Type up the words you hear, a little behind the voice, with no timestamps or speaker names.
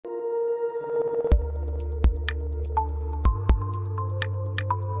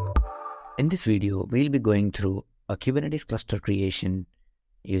In this video, we'll be going through a Kubernetes cluster creation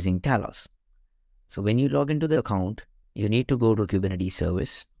using Talos. So when you log into the account, you need to go to Kubernetes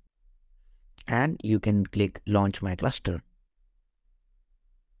service and you can click Launch My Cluster.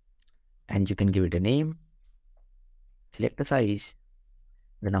 And you can give it a name, select the size,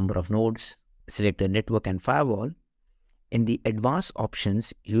 the number of nodes, select the network and firewall. In the advanced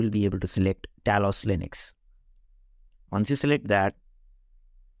options, you will be able to select Talos Linux. Once you select that,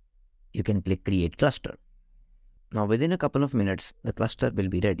 you can click Create Cluster. Now within a couple of minutes, the cluster will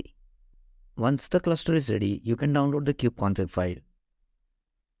be ready. Once the cluster is ready, you can download the kubeconfig file.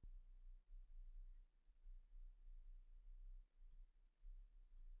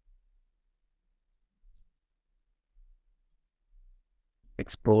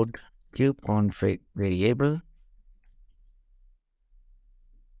 Export kubeconfig variable,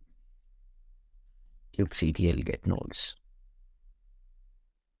 kubectl get nodes.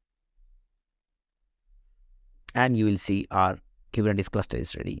 And you will see our Kubernetes cluster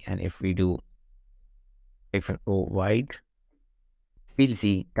is ready. And if we do -o wide, we'll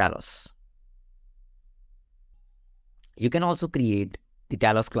see Talos. You can also create the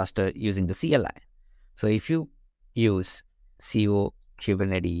Talos cluster using the CLI. So if you use Civo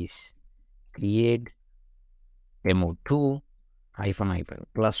Kubernetes create demo2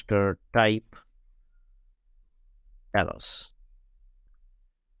 -- cluster type Talos.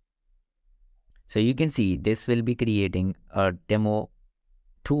 So you can see this will be creating a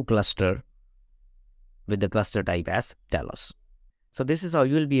demo2 cluster with the cluster type as Talos. So this is how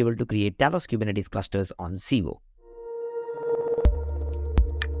you will be able to create Talos Kubernetes clusters on Civo.